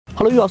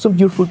Hello, you awesome,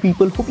 beautiful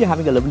people. Hope you're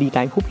having a lovely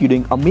time. Hope you're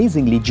doing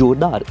amazingly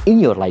jordar in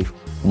your life.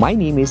 My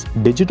name is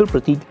Digital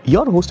Pratik,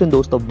 your host and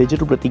host of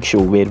Digital Pratik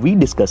Show, where we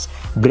discuss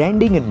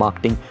branding and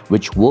marketing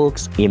which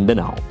works in the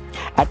now.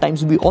 At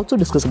times, we also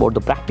discuss about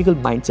the practical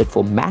mindset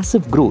for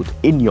massive growth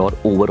in your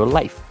overall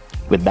life.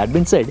 With that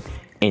being said,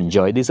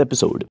 enjoy this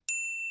episode.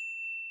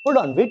 Hold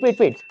on, wait. 5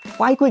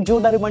 quick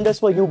Jodhar reminders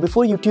for you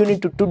before you tune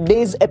into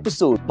today's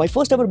episode. My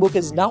first ever book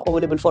is now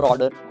available for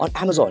order on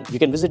Amazon. You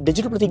can visit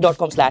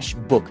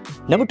digitalpratik.com/book.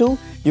 Number 2,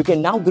 you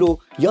can now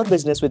grow your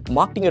business with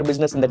Marketing Your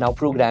Business in the Now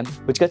program,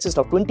 which consists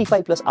of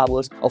 25 plus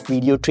hours of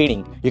video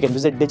training. You can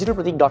visit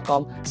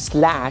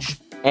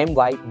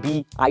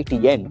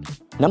digitalpratik.com/mybitn.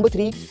 Number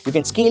 3, you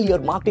can scale your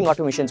marketing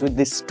automations with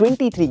this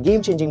 23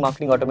 game-changing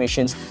marketing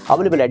automations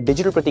available at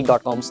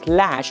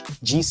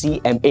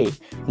digitalpratik.com/GCMA.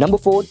 Number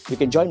 4, you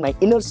can join my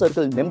Inner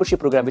Circle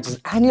membership program, which is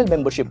annual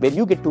membership where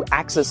you get to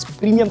access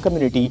premium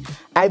community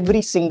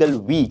every single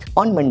week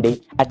on Monday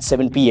at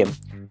 7 p.m.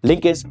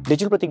 Link is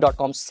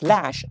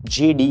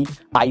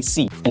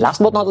digitalpratik.com/JDIC. And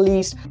last but not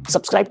least,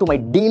 subscribe to my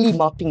daily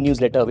marketing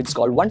newsletter, which is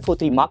called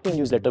 143 Marketing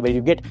Newsletter, where you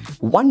get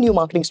 1 new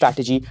marketing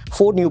strategy,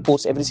 4 new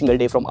posts every single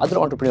day from other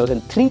entrepreneurs,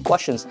 and 3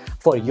 questions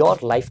for your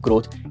life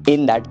growth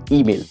in that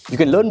email. You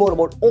can learn more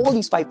about all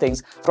these 5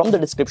 things from the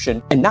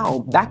description. And now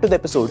back to the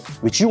episode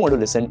which you want to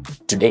listen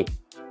today.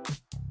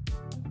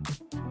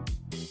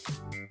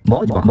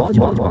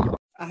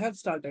 I have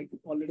started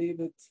already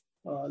with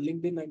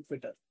LinkedIn and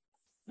Twitter.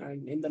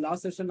 And in the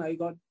last session, I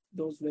got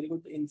those very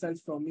good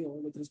insights from you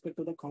with respect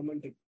to the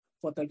commenting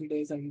for 30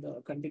 days and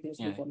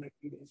continuously for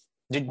 90 days.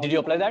 Did you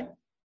apply that?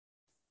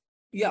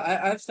 Yeah,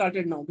 I have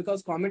started now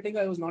because commenting,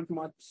 I was not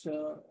much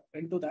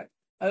into that.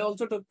 I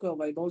also took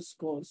Vaibhav's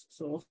course,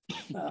 so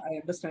I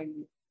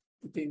understand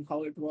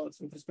how it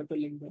works with respect to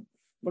LinkedIn.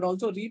 But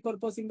also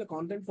repurposing the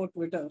content for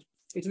Twitter,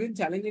 it's been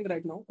challenging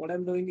right now. What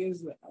I'm doing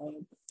is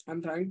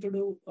I'm trying to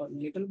do a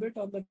little bit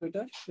on the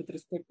Twitter with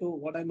respect to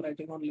what I'm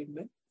writing on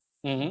LinkedIn.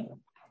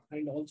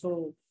 And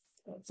also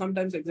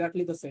sometimes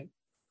exactly the same.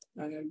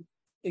 And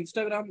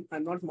Instagram,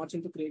 I'm not much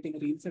into creating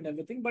reels and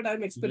everything, but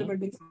I'm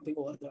experimenting something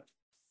over there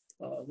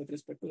with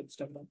respect to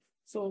Instagram.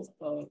 So,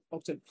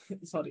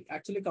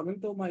 actually coming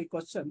to my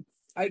question,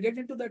 I get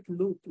into that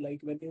loop,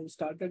 like when you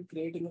started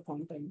creating a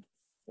content,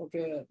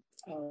 okay,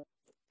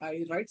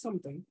 I write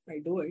something, I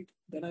do it,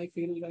 then I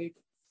feel like,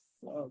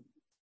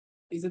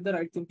 is it the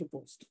right thing to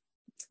post?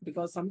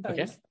 Because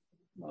sometimes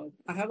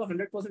I have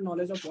 100%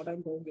 knowledge of what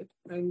I'm doing it.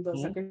 And the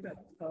second,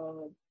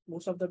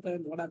 most of the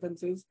time, what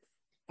happens is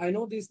I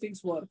know these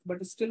things work,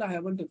 but still I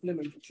haven't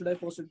implemented. Should I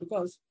post it?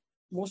 Because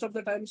most of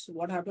the times,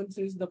 what happens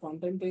is the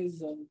content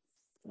is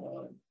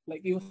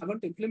like you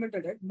haven't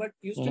implemented it, but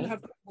you still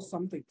have to post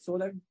something so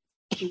that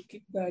to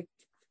keep that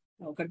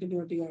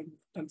continuity and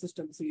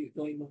consistency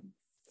going on,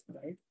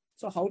 right?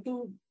 So how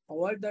to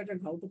avoid that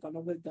and how to come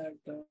up with that,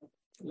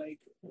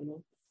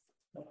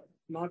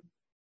 not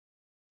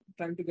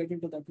trying to get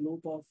into that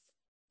loop of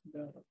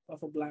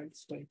a blank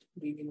state,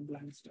 being in a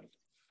blank state.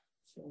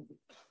 So,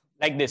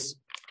 like this.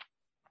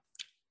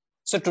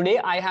 So today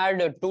I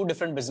had 2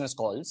 different business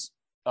calls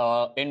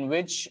in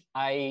which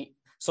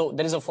so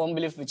there is a firm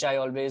belief which I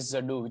always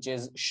do, which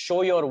is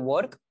show your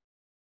work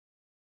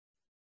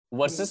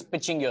versus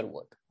pitching your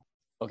work.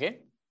 Okay.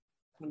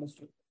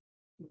 Understood.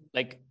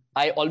 Like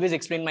I always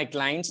explain my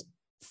clients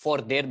for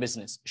their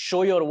business,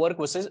 show your work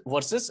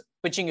versus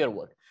pitching your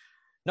work.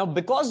 Now,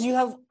 because you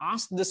have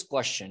asked this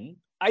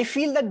question, I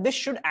feel that this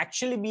should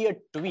actually be a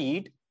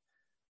tweet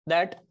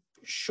that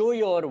show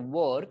your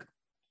work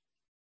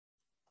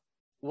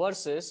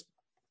versus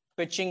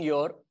pitching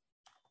your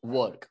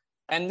work.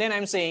 And then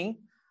I'm saying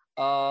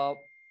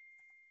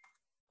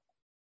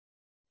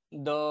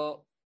the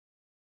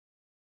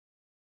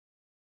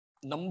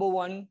number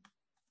 1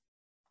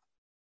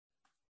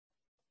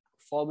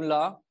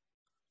 formula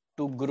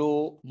to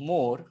grow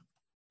more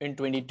in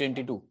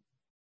 2022.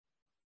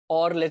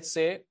 Or let's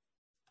say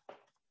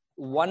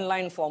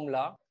 1-line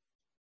formula,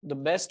 the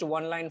best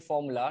 1-line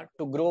formula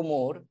to grow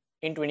more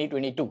in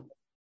 2022.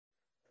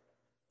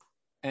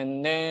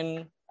 And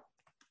then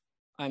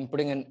I'm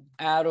putting an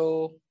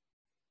arrow.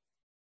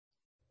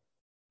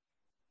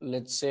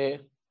 Let's say,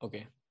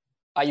 okay.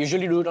 I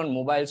usually do it on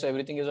mobile, so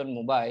everything is on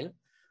mobile.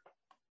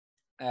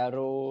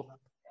 Arrow,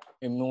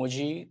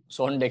 emoji.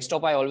 So on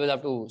desktop, I always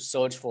have to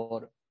search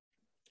for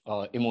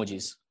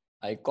emojis.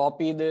 I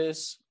copy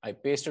this, I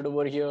paste it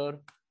over here.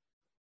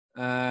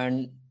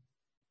 And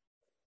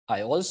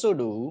I also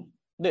do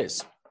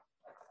this.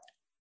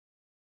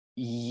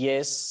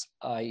 Yes,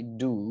 I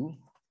do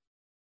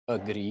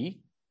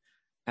agree.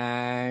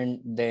 And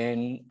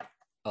then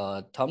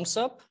thumbs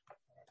up.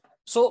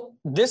 So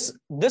this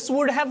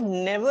would have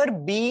never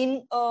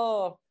been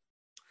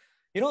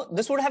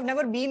this would have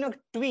never been a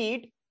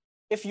tweet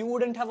if you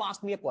wouldn't have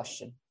asked me a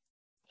question.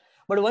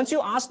 But once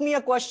you ask me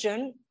a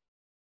question,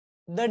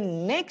 the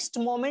next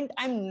moment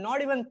I'm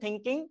not even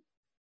thinking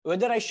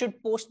whether I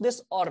should post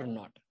this or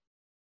not.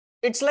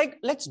 It's like,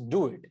 let's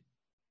do it.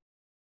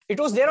 It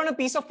was there on a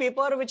piece of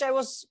paper, which I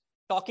was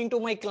talking to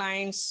my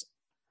clients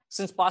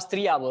since past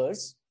 3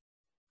 hours.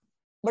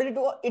 but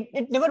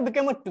it never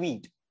became a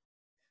tweet.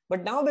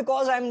 But now,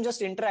 because I'm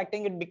just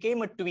interacting, it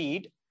became a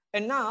tweet.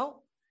 And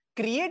now,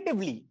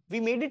 creatively, we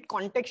made it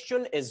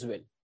contextual as well,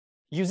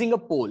 using a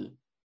poll.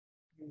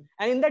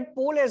 And in that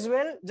poll as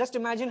well, just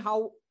imagine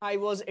how I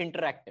was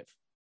interactive.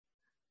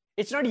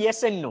 It's not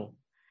yes and no.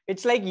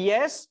 It's like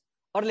yes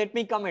or let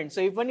me comment.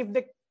 So even if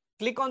they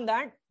click on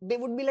that, they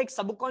would be like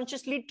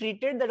subconsciously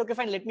treated that, okay,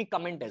 fine, let me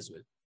comment as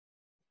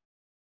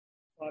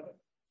well.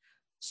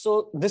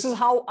 So this is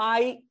how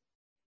I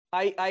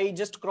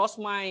just cross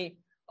my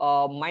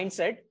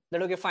mindset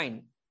that, okay,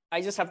 fine,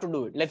 I just have to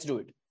do it. Let's do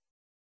it.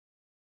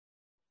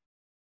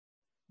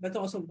 That's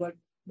awesome. But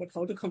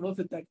how to come up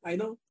with that? I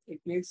know it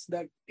needs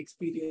that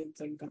experience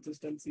and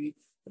consistency,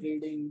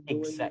 reading,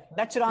 doing. Exactly.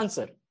 That's your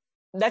answer.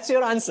 That's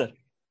your answer.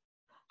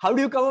 How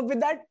do you come up with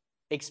that?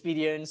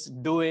 Experience,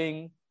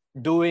 doing,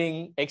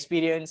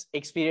 experience,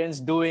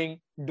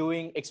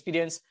 doing,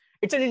 experience.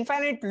 It's an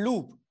infinite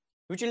loop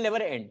which will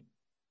never end.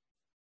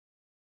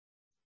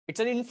 It's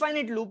an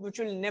infinite loop which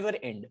will never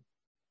end.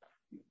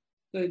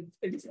 So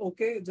it's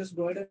okay. Just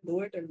go ahead and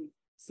do it and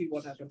see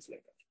what happens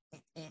later.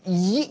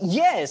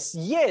 Yes,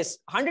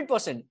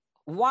 100%.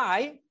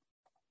 Why?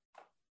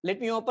 Let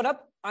me open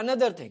up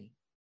another thing.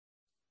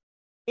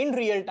 In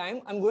real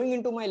time, I'm going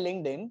into my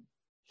LinkedIn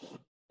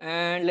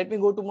and let me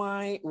go to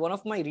one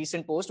of my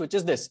recent posts, which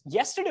is this.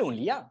 Yesterday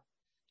only.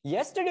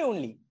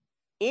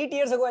 8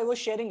 years ago, I was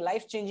sharing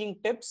life-changing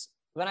tips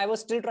when I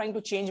was still trying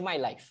to change my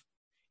life.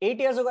 8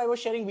 years ago, I was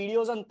sharing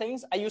videos on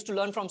things I used to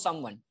learn from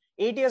someone.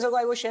 8 years ago,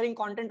 I was sharing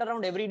content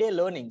around everyday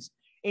learnings.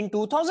 In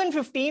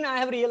 2015, I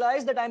have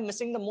realized that I'm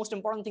missing the most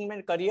important thing in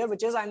my career,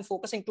 which is I'm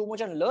focusing too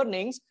much on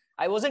learnings.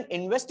 I wasn't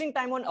investing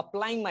time on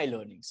applying my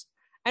learnings.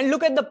 And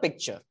look at the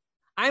picture.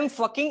 I'm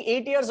fucking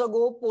 8 years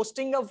ago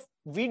posting a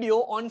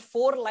video on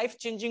 4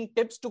 life-changing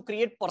tips to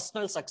create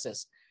personal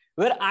success,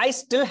 where I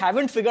still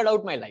haven't figured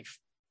out my life.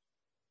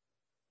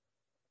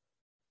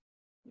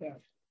 Yeah.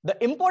 The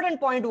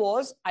important point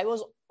was I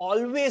was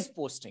always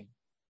posting.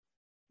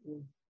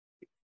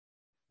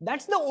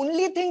 That's the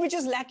only thing which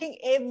is lacking.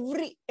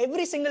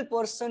 Every single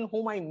person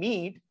whom I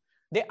meet,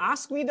 they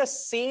ask me the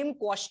same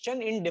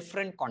question in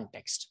different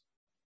context.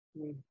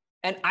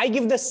 And I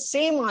give the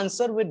same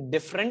answer with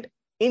different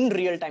in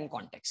real-time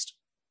context.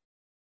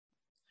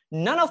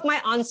 None of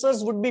my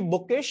answers would be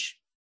bookish.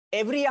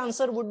 Every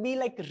answer would be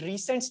like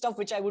recent stuff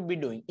which I would be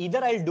doing.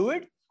 Either I'll do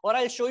it or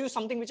I'll show you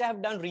something which I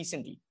have done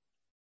recently.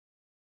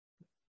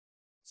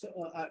 So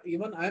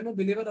even I'm a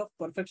believer of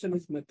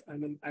perfectionist myth. I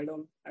mean, I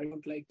don't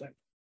like that.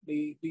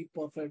 Be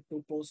perfect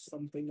to post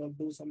something or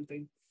do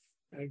something.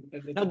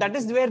 Now that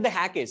is where the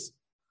hack is,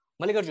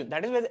 Mallikarjun.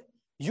 That is where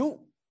you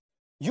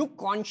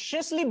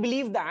consciously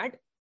believe that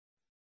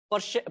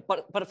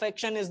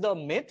perfection is the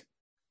myth,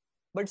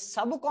 but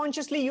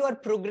subconsciously you are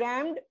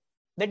programmed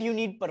that you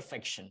need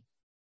perfection.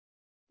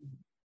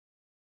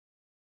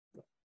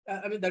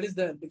 I mean, that is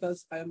there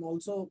because I am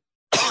also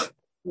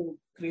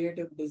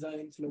creative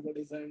designs, logo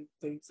design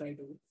things I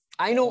do.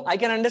 I know, I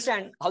can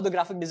understand how the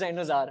graphic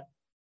designers are.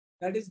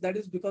 That is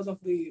because of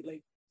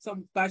the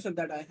some passion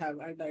that I have,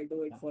 and I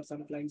do it for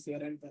some clients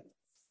here and there.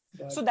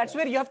 But, so that's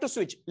where you have to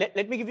switch.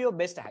 Let me give you a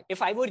best hack.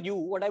 If I were you,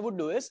 what I would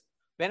do is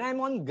when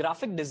I'm on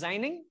graphic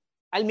designing,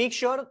 I'll make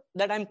sure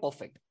that I'm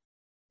perfect.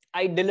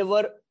 I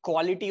deliver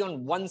quality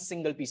on one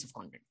single piece of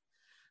content.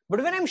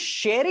 But when I'm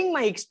sharing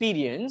my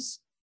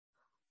experience,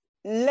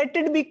 let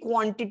it be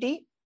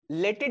quantity,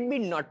 let it be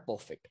not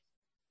perfect.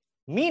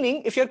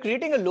 Meaning, if you're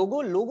creating a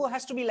logo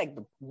has to be like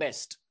the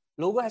best.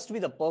 Logo has to be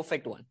the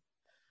perfect one.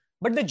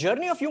 But the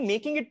journey of you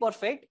making it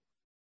perfect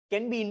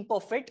can be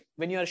imperfect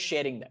when you are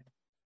sharing that.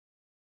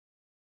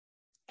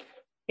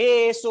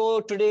 Hey,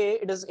 so today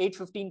it is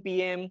 8:15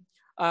 p.m.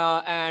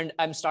 And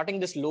I'm starting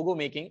this logo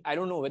making. I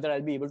don't know whether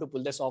I'll be able to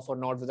pull this off or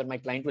not, whether my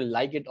client will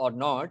like it or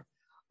not,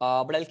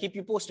 but I'll keep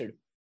you posted.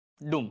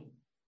 Doom.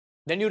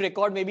 Then you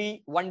record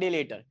maybe one day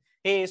later.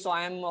 Hey, so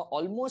I'm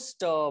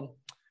almost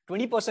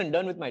 20%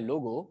 done with my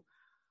logo.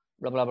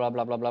 Blah, blah, blah,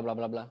 blah, blah, blah, blah,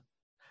 blah, blah.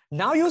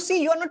 Now you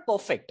see you are not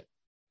perfect.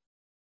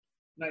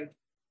 Right.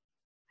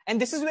 And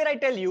this is where I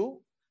tell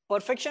you,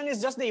 perfection is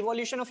just the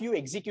evolution of you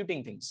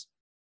executing things.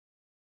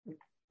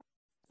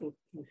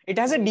 It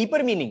has a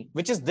deeper meaning,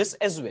 which is this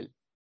as well.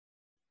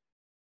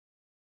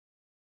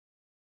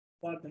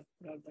 Got that.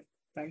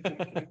 Thank you.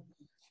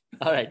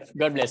 All right.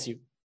 God bless you.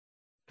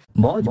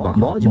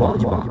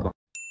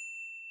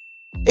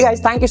 Hey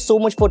guys, thank you so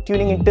much for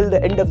tuning in till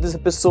the end of this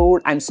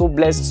episode. I'm so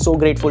blessed, so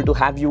grateful to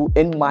have you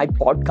in my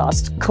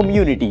podcast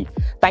community.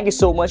 Thank you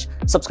so much.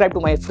 Subscribe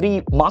to my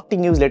free marketing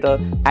newsletter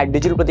at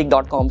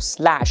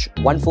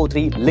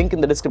digitalpratik.com/143. Link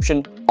in the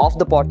description of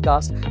the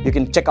podcast. You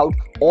can check out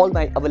all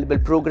my available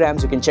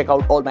programs. You can check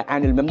out all my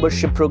annual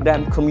membership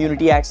program,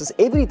 community access,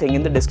 everything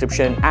in the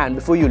description. And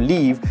before you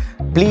leave,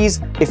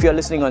 please, if you're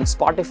listening on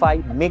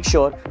Spotify, make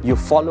sure you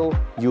follow,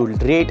 you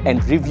rate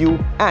and review.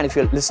 And if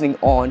you're listening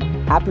on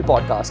Apple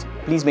Podcast,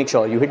 please make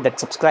sure you hit that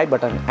subscribe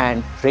button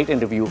and rate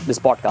and review this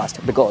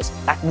podcast, because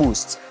that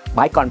boosts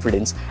my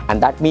confidence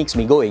and that makes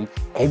me going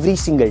every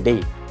single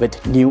day with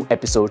new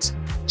episodes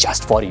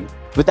just for you.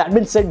 With that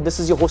being said, this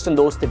is your host and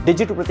host, the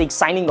Digital Pratik,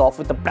 signing off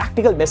with a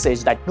practical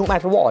message that no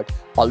matter what,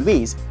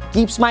 always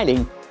keep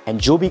smiling and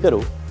jo bhi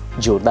karo,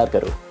 jordar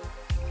karo.